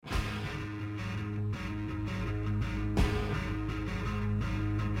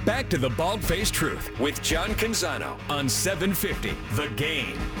Back to the Bald-Faced Truth with John Canzano on 750 The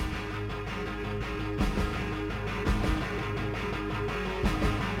Game.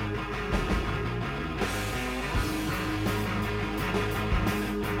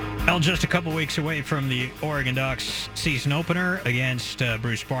 Well, just a couple weeks away from the Oregon Ducks season opener against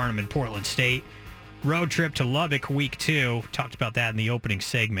Bruce Barnum in Portland State. Road trip to Lubbock week 2. Talked about that in the opening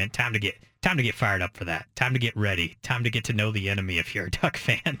segment. Time to get fired up for that. Time to get ready. Time to get to know the enemy if you're a Duck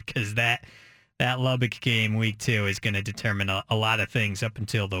fan, because that Lubbock game week 2 is going to determine a lot of things up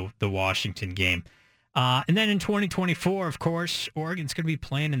until the Washington game. And then in 2024, of course, Oregon's going to be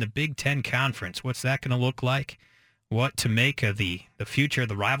playing in the Big Ten Conference. What's that going to look like? What to make of the future of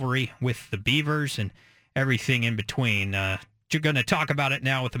the rivalry with the Beavers and everything in between. You're going to talk about it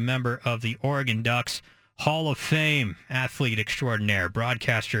now with a member of the Oregon Ducks Hall of Fame, athlete extraordinaire,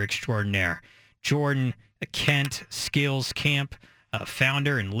 broadcaster extraordinaire, Jordan Kent, Skills Camp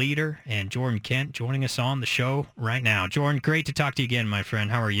founder and leader, and Jordan Kent joining us on the show right now. Jordan, great to talk to you again, my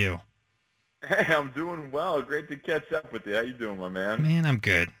friend. How are you? Hey, I'm doing well. Great to catch up with you. How you doing, my man? Man, I'm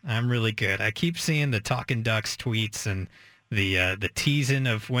good. I'm really good. I keep seeing the Talking Ducks tweets and the teasing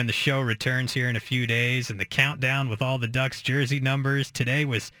of when the show returns here in a few days and the countdown with all the Ducks jersey numbers. Today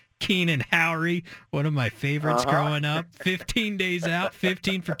was Keenan Howry, one of my favorites growing up. 15 days out,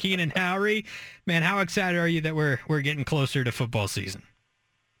 15 for Keenan Howry. Man, how excited are you that we're getting closer to football season?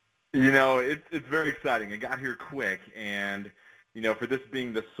 You know, it's very exciting. It got here quick, and you know, for this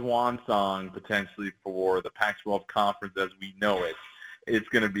being the swan song potentially for the Pac-12 conference as we know it, it's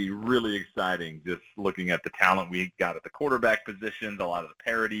going to be really exciting just looking at the talent we got at the quarterback positions, a lot of the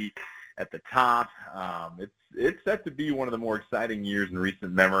parity at the top. It's set to be one of the more exciting years in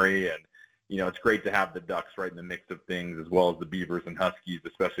recent memory, and you know, it's great to have the Ducks right in the mix of things as well as the Beavers and Huskies,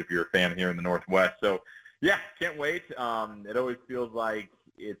 especially if you're a fan here in the Northwest. So, yeah, can't wait. It always feels like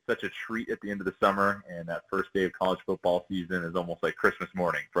it's such a treat at the end of the summer, and that first day of college football season is almost like Christmas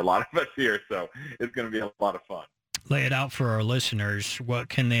morning for a lot of us here, so it's going to be a lot of fun. Lay it out for our listeners. What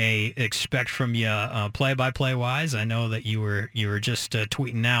can they expect from you play-by-play wise? I know that you were just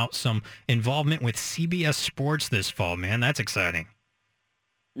tweeting out some involvement with CBS Sports this fall, man. That's exciting.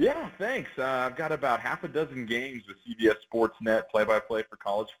 Yeah, thanks. I've got about half a dozen games with CBS Sportsnet play-by-play for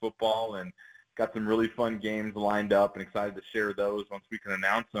college football, and got some really fun games lined up and excited to share those once we can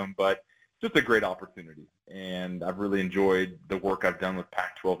announce them. But just a great opportunity, and I've really enjoyed the work I've done with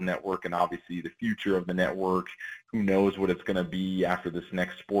Pac-12 Network and obviously the future of the network. Who knows what it's going to be after this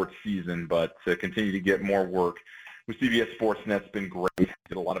next sports season, but to continue to get more work with CBS Sportsnet's been great.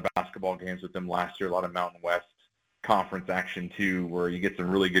 Did a lot of basketball games with them last year, a lot of Mountain West Conference action too, where you get some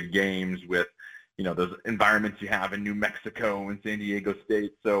really good games with, you know, those environments you have in New Mexico and San Diego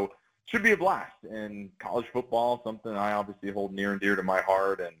State. So should be a blast. And college football, something I obviously hold near and dear to my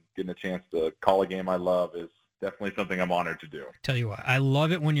heart, and getting a chance to call a game I love is definitely something I'm honored to do. Tell you what, I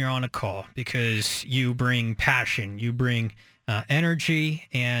love it when you're on a call because you bring passion, you bring energy,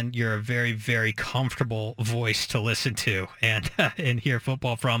 and you're a very, very comfortable voice to listen to and hear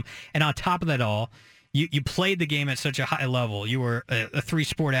football from. And on top of that all, you played the game at such a high level. You were a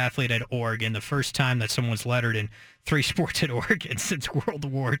three-sport athlete at Oregon, the first time that someone's lettered in three sports at Oregon since World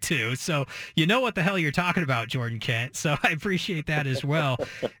War II. So you know what the hell you're talking about, Jordan Kent. So I appreciate that as well.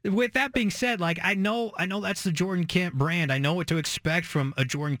 With that being said, like I know that's the Jordan Kent brand. I know what to expect from a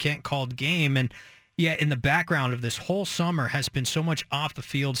Jordan Kent called game. And yet in the background of this whole summer has been so much off the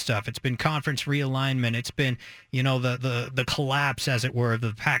field stuff. It's been conference realignment. It's been, you know, the collapse, as it were, of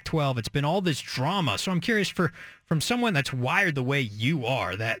the Pac-12. It's been all this drama. So I'm curious from someone that's wired the way you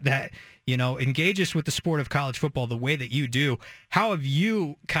are, that you know, engages with the sport of college football the way that you do, how have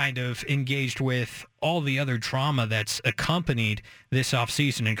you kind of engaged with all the other drama that's accompanied this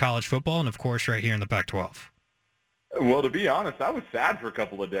offseason in college football and, of course, right here in the Pac-12? Well, to be honest, I was sad for a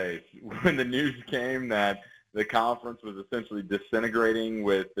couple of days when the news came that the conference was essentially disintegrating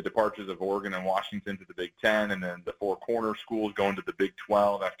with the departures of Oregon and Washington to the Big Ten, and then the four corner schools going to the Big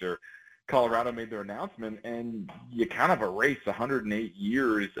 12 after Colorado made their announcement. And you kind of erase 108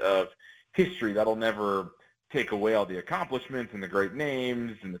 years of history. That'll never take away all the accomplishments and the great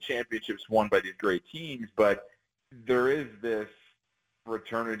names and the championships won by these great teams, but there is this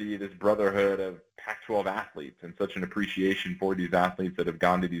fraternity, this brotherhood of Pac-12 athletes, and such an appreciation for these athletes that have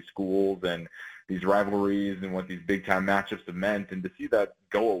gone to these schools and these rivalries and what these big-time matchups have meant. And to see that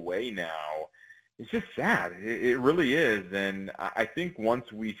go away now, it's just sad. It really is. And I think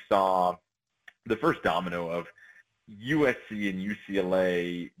once we saw the first domino of USC and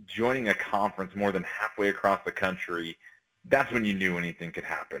UCLA joining a conference more than halfway across the country, that's when you knew anything could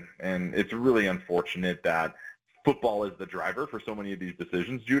happen. And it's really unfortunate that football is the driver for so many of these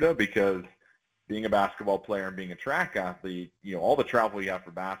decisions, Judah, because being a basketball player and being a track athlete, all the travel you have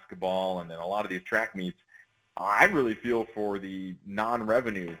for basketball and then a lot of these track meets, I really feel for the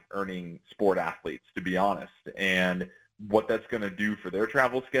non-revenue earning sport athletes, to be honest, and what that's going to do for their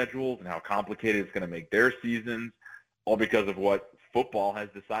travel schedules and how complicated it's going to make their seasons, all because of what football has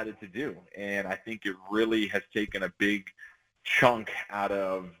decided to do. And I think it really has taken a big chunk out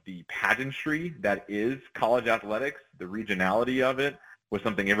of the pageantry that is college athletics. The regionality of it was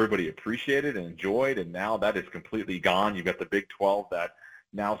something everybody appreciated and enjoyed, and now that is completely gone. You've got the Big 12 that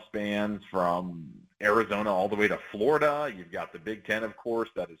now spans from Arizona all the way to Florida. You've got the Big 10, of course,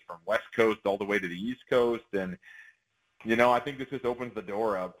 that is from West Coast all the way to the East Coast. And, I think this just opens the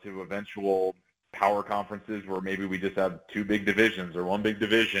door up to eventual power conferences where maybe we just have two big divisions or one big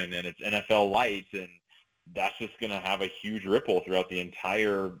division and it's NFL light, and that's just going to have a huge ripple throughout the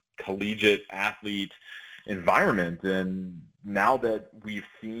entire collegiate athlete environment. And now that we've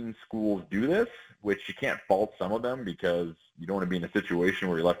seen schools do this, which you can't fault some of them because you don't want to be in a situation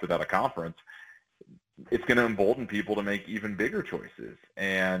where you're left without a conference, it's going to embolden people to make even bigger choices.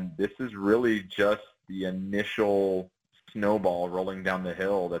 And this is really just the initial snowball rolling down the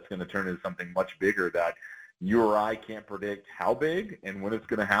hill that's going to turn into something much bigger that you or I can't predict how big and when it's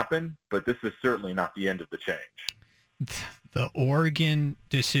going to happen, but this is certainly not the end of the change. The Oregon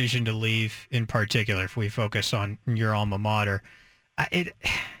decision to leave in particular, if we focus on your alma mater,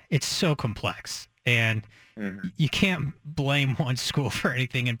 it's so complex. And you can't blame one school for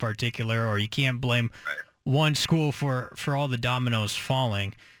anything in particular, or you can't blame one school for all the dominoes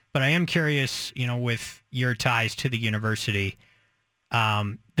falling. But I am curious, with your ties to the university,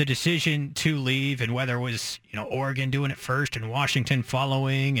 the decision to leave and whether it was, Oregon doing it first and Washington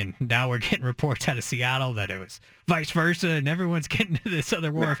following, and now we're getting reports out of Seattle that it was vice versa, and everyone's getting to this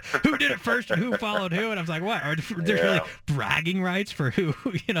other war of who did it first and who followed who. And I was like, what? Are there really bragging rights for who,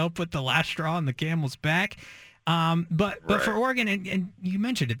 put the last straw on the camel's back? But for Oregon, and you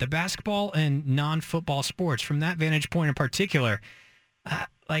mentioned it, the basketball and non-football sports, from that vantage point in particular,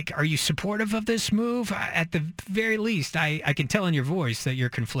 are you supportive of this move? At the very least, I can tell in your voice that you're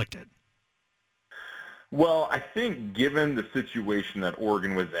conflicted. Well, I think given the situation that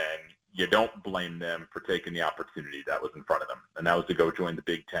Oregon was in, you don't blame them for taking the opportunity that was in front of them, and that was to go join the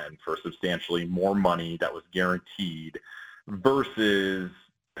Big Ten for substantially more money that was guaranteed versus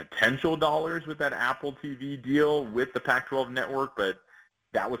potential dollars with that Apple TV deal with the Pac-12 network, but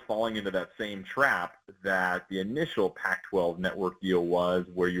that was falling into that same trap that the initial Pac-12 network deal was,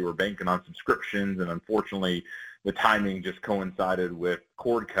 where you were banking on subscriptions, and unfortunately the timing just coincided with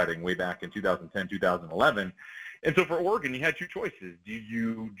cord cutting way back in 2010, 2011. And so for Oregon, you had two choices. Do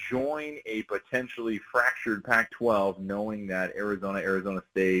you join a potentially fractured Pac-12 knowing that Arizona, Arizona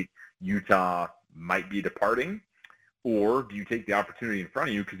State, Utah might be departing, or do you take the opportunity in front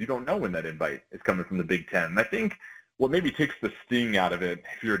of you because you don't know when that invite is coming from the Big Ten? And I think what maybe takes the sting out of it,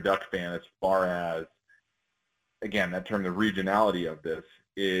 if you're a Duck fan, as far as, again, that term, the regionality of this,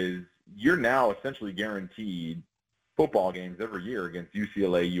 is you're now essentially guaranteed football games every year against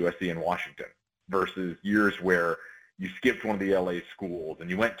UCLA, USC, and Washington, versus years where you skipped one of the LA schools and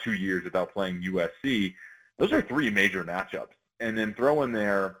you went 2 years without playing USC. Those are three major matchups. And then throw in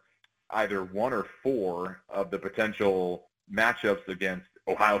there either one or four of the potential matchups against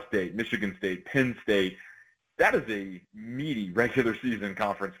Ohio State, Michigan State, Penn State. That is a meaty regular season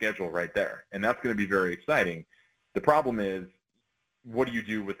conference schedule right there, and that's going to be very exciting. The problem is, what do you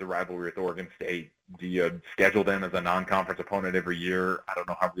do with the rivalry with Oregon State? Do you schedule them as a non-conference opponent every year? I don't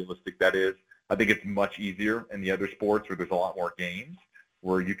know how realistic that is. I think it's much easier in the other sports where there's a lot more games,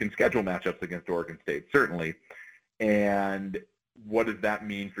 where you can schedule matchups against Oregon State, certainly. And what does that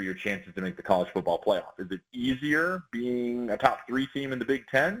mean for your chances to make the college football playoff? Is it easier being a top 3 team in the Big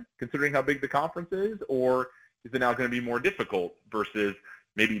Ten, considering how big the conference is, or is it now going to be more difficult versus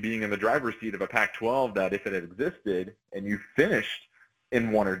maybe being in the driver's seat of a Pac-12 that if it had existed and you finished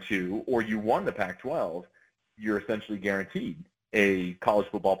in 1 or 2, or you won the Pac-12, you're essentially guaranteed a college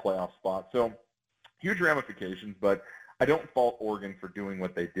football playoff spot. So huge ramifications, but I don't fault Oregon for doing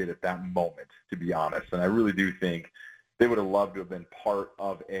what they did at that moment, to be honest. And I really do think they would have loved to have been part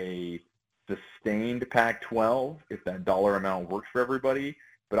of a sustained Pac-12 if that dollar amount worked for everybody.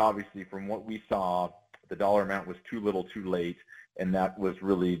 But obviously, from what we saw, the dollar amount was too little too late, and that was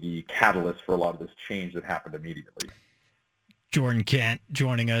really the catalyst for a lot of this change that happened immediately. Jordan Kent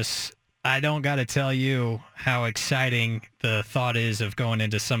joining us. I don't got to tell you how exciting the thought is of going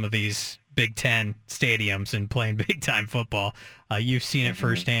into some of these Big Ten stadiums and playing big-time football. You've seen it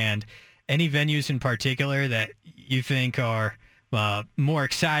firsthand. Any venues in particular that you think are more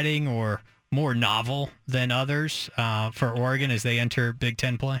exciting or more novel than others for Oregon as they enter Big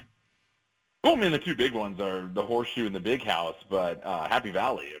Ten play? Well, I mean, the two big ones are the Horseshoe and the Big House, but Happy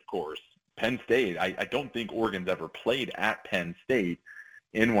Valley, of course. Penn State, I don't think Oregon's ever played at Penn State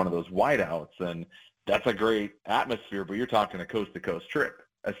in one of those whiteouts, and that's a great atmosphere, but you're talking a coast-to-coast trip,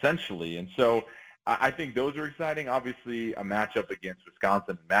 essentially. And so I think those are exciting. Obviously, a matchup against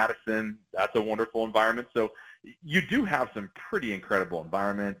Wisconsin and Madison, that's a wonderful environment. So you do have some pretty incredible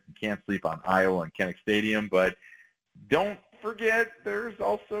environments. You can't sleep on Iowa and Kinnick Stadium, but don't forget there's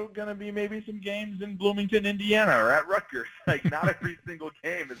also going to be maybe some games in Bloomington, Indiana, or at Rutgers. Like, not every single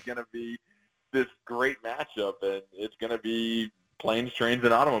game is going to be this great matchup, and it's going to be planes, trains,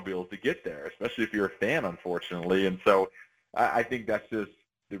 and automobiles to get there, especially if you're a fan, unfortunately. And so I think that's just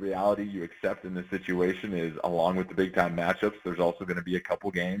the reality you accept in this situation is, along with the big-time matchups, there's also going to be a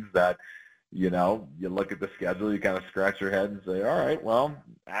couple games that, you know, you look at the schedule, you kind of scratch your head and say, all right, well,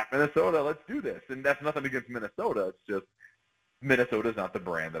 at Minnesota, let's do this. And that's nothing against Minnesota. It's just Minnesota's not the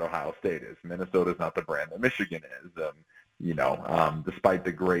brand that Ohio State is. Minnesota's not the brand that Michigan is. Despite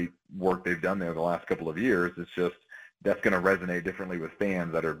the great work they've done there the last couple of years, it's just that's going to resonate differently with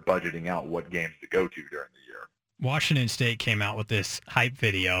fans that are budgeting out what games to go to during the year. Washington State came out with this hype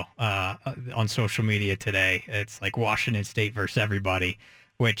video on social media today. It's like Washington State versus everybody,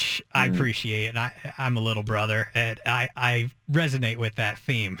 which I appreciate. And I'm a little brother, and I resonate with that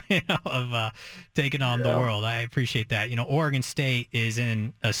theme, of taking on the world. I appreciate that. Oregon State is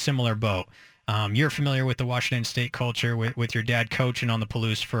in a similar boat. You're familiar with the Washington State culture with your dad coaching on the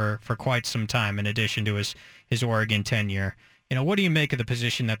Palouse for quite some time, in addition to his Oregon tenure. What do you make of the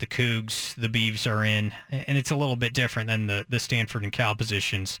position that the Cougs, the Beavs are in? And it's a little bit different than the Stanford and Cal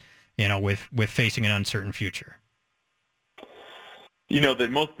positions, with facing an uncertain future. The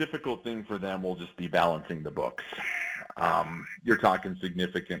most difficult thing for them will just be balancing the books. You're talking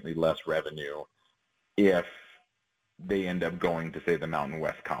significantly less revenue if they end up going to, say, the Mountain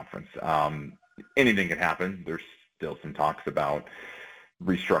West Conference. Anything can happen. There's still some talks about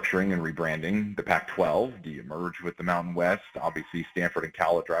restructuring and rebranding the Pac-12. Do you merge with the Mountain West? Obviously, Stanford and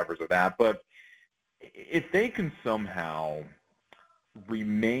Cal are drivers of that. But if they can somehow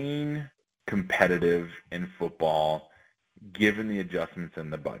remain competitive in football, given the adjustments in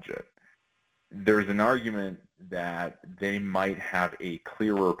the budget, there's an argument that they might have a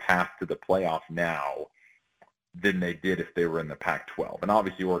clearer path to the playoff now than they did if they were in the Pac-12. And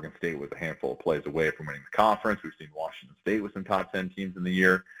obviously, Oregon State was a handful of plays away from winning the conference. We've seen Washington State with some top 10 teams in the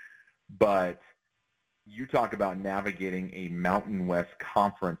year. But you talk about navigating a Mountain West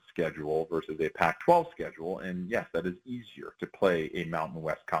Conference schedule versus a Pac-12 schedule, and yes, that is easier to play a Mountain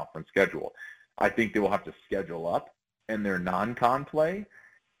West Conference schedule. I think they will have to schedule up in their non-con play.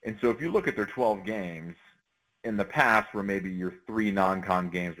 And so if you look at their 12 games, in the past where maybe your 3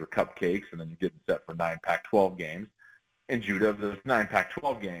 non-con games were cupcakes and then you're getting set for 9 Pac-12 games, and Judah, of those 9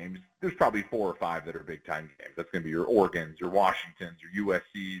 Pac-12 games, there's probably 4 or 5 that are big-time games. That's going to be your Oregons, your Washingtons, your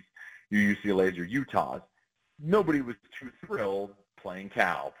USCs, your UCLAs, your Utahs. Nobody was too thrilled playing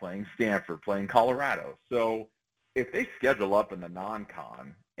Cal, playing Stanford, playing Colorado. So if they schedule up in the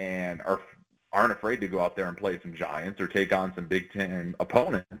non-con and aren't afraid to go out there and play some Giants or take on some Big Ten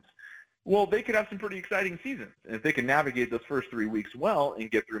opponents, well, they could have some pretty exciting seasons. And if they can navigate those first 3 weeks well and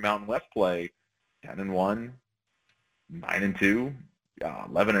get through Mountain West play 10-1, 9-2,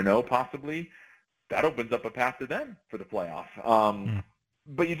 11-0 possibly, that opens up a path to them for the playoff.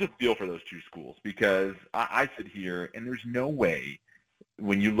 But you just feel for those two schools because I sit here and there's no way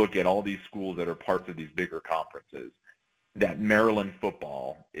when you look at all these schools that are parts of these bigger conferences that Maryland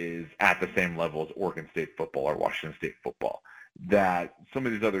football is at the same level as Oregon State football or Washington State football. That some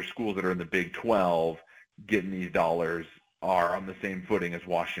of these other schools that are in the Big 12 getting these dollars are on the same footing as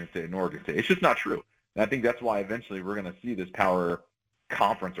Washington State and Oregon State. It's just not true. And I think that's why eventually we're going to see this power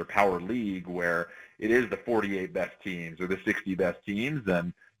conference or power league where it is the 48 best teams or the 60 best teams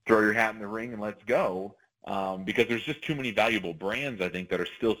and throw your hat in the ring and let's go. Because there's just too many valuable brands, I think, that are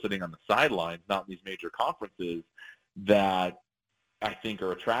still sitting on the sidelines, not in these major conferences, that I think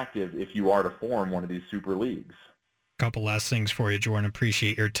are attractive if you are to form one of these super leagues. Couple last things for you, Jordan.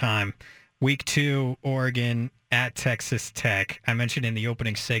 Appreciate your time. Week 2, Oregon at Texas Tech. I mentioned in the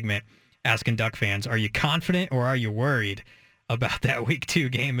opening segment, asking Duck fans, are you confident or are you worried about that Week 2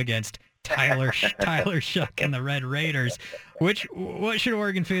 game against Tyler Shuck and the Red Raiders? What should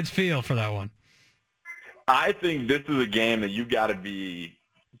Oregon fans feel for that one? I think this is a game that you got to be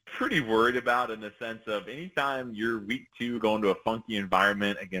pretty worried about, in the sense of anytime you're Week 2 going to a funky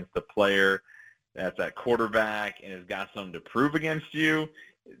environment against a player that's at quarterback and has got something to prove against you,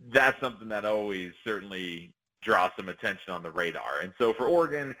 that's something that always certainly draw some attention on the radar. And so for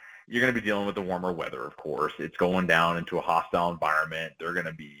Oregon, you're going to be dealing with the warmer weather, of course. It's going down into a hostile environment. They're going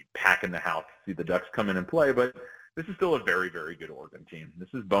to be packing the house to see the Ducks come in and play, but this is still a very, very good Oregon team. This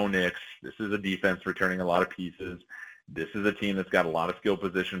is Bo Nix. This is a defense returning a lot of pieces. This is a team that's got a lot of skill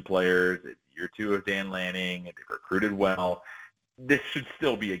position players. It's year 2 of Dan Lanning, and they've recruited well. This should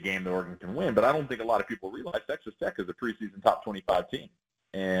still be a game that Oregon can win, but I don't think a lot of people realize Texas Tech is a preseason top 25 team.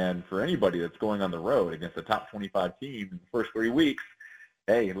 And for anybody that's going on the road against a top 25 team in the first 3 weeks,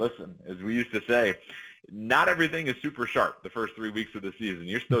 hey, listen, as we used to say, not everything is super sharp the first 3 weeks of the season.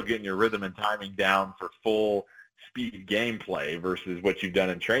 You're still getting your rhythm and timing down for full speed gameplay versus what you've done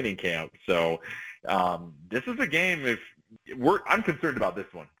in training camp. So this is a game I'm concerned about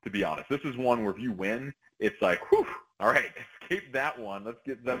this one, to be honest. This is one where if you win, it's like, whew, all right, escape that one. Let's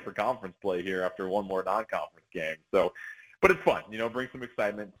get them for conference play here after one more non-conference game. So, but it's fun, bring some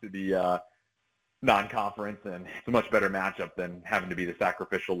excitement to the non-conference, and it's a much better matchup than having to be the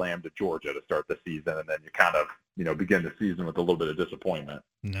sacrificial lamb to Georgia to start the season, and then you kind of, begin the season with a little bit of disappointment.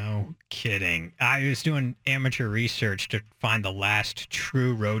 No kidding. I was doing amateur research to find the last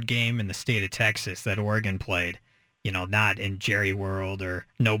true road game in the state of Texas that Oregon played, not in Jerry World or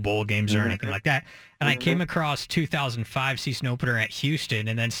no bowl games or anything like that. And I came across 2005 season opener at Houston,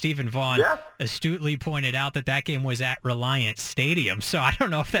 and then Stephen Vaughn astutely pointed out that game was at Reliant Stadium. So I don't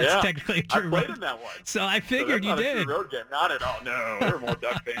know if that's technically true. I played in that one. So I figured you did. A true road game. Not at all. No, there were more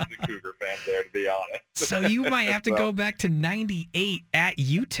Duck fans than Cougar fans there, to be honest. So you might have to go back to 98 at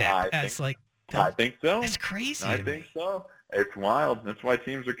UTEP. I think so. That's crazy. I think so. It's wild. That's why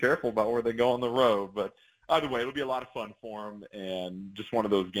teams are careful about where they go on the road. But either way, it'll be a lot of fun for them, and just one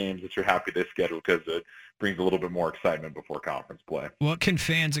of those games that you're happy to schedule because it brings a little bit more excitement before conference play. What can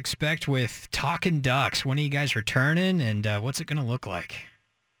fans expect with Talkin' Ducks? When are you guys returning, and what's it going to look like?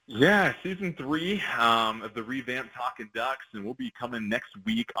 Yeah, season 3 of the revamped Talkin' Ducks, and we'll be coming next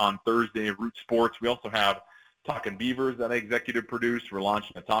week on Thursday at Root Sports. We also have Talkin' Beavers that I executive produce. We're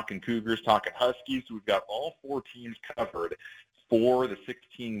launching a Talkin' Cougars, Talkin' Huskies. So we've got all 4 teams covered for the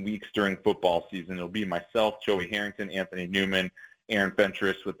 16 weeks during football season. It'll be myself, Joey Harrington, Anthony Newman, Aaron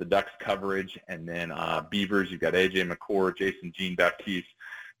Fentress with the Ducks coverage, and then Beavers, you've got AJ McCord, Jason Jean-Baptiste,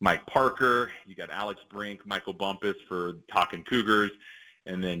 Mike Parker, you got Alex Brink, Michael Bumpus for Talkin' Cougars,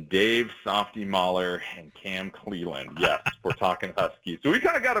 and then Dave Softy Mahler and Cam Cleland, yes, for Talkin' Huskies. So we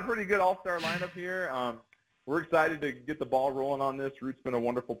kind of got a pretty good all-star lineup here. We're excited to get the ball rolling on this. Root's been a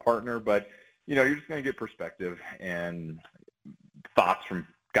wonderful partner, but, you're just going to get perspective and thoughts from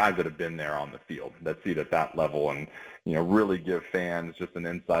guys that have been there on the field that see it at that level, and really give fans just an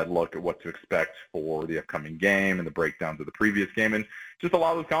inside look at what to expect for the upcoming game and the breakdowns of the previous game, and just a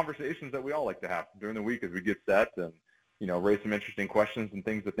lot of those conversations that we all like to have during the week as we get set and raise some interesting questions and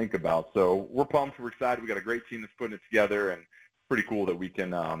things to think about. So we're pumped, we're excited. We got a great team that's putting it together, and pretty cool that we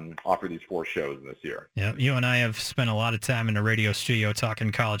can offer these 4 shows this year. Yeah, you and I have spent a lot of time in a radio studio talking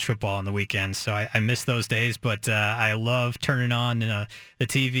college football on the weekends, so I miss those days, but I love turning on the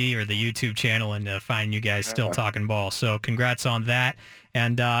TV or the YouTube channel and finding you guys still talking ball. So congrats on that.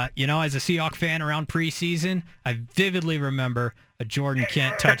 And, as a Seahawks fan around preseason, I vividly remember a Jordan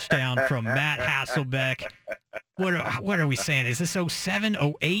Kent touchdown from Matt Hasselbeck. What are we saying? Is this 07,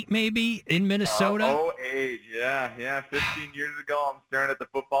 08 maybe in Minnesota? 08, yeah. 15 years ago, I'm staring at the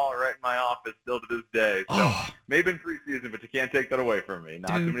football right in my office still to this day. So maybe in preseason, but you can't take that away from me.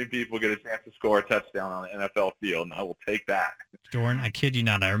 Not too many people get a chance to score a touchdown on an NFL field, and I will take that. Jordan, I kid you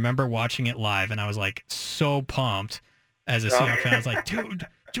not. I remember watching it live, and I was so pumped as a Seahawks fan. I was like, dude,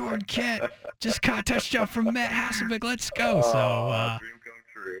 Jordan Kent just caught a touchdown from Matt Hasselbeck. Let's go. So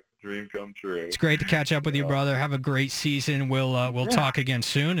Dream come true. It's great to catch up with you, brother. Have a great season. We'll talk again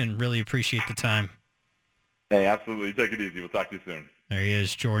soon, and really appreciate the time. Hey, absolutely. Take it easy. We'll talk to you soon. There he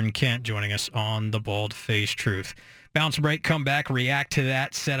is, Jordan Kent, joining us on The Bald Faced Truth. Bounce break, come back, react to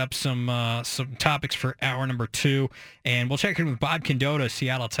that, set up some topics for hour number 2, and we'll check in with Bob Condotta,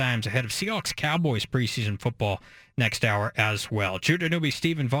 Seattle Times, ahead of Seahawks-Cowboys preseason football next hour as well. Judah Newby,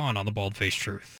 Stephen Vaughn on The Bald Faced Truth.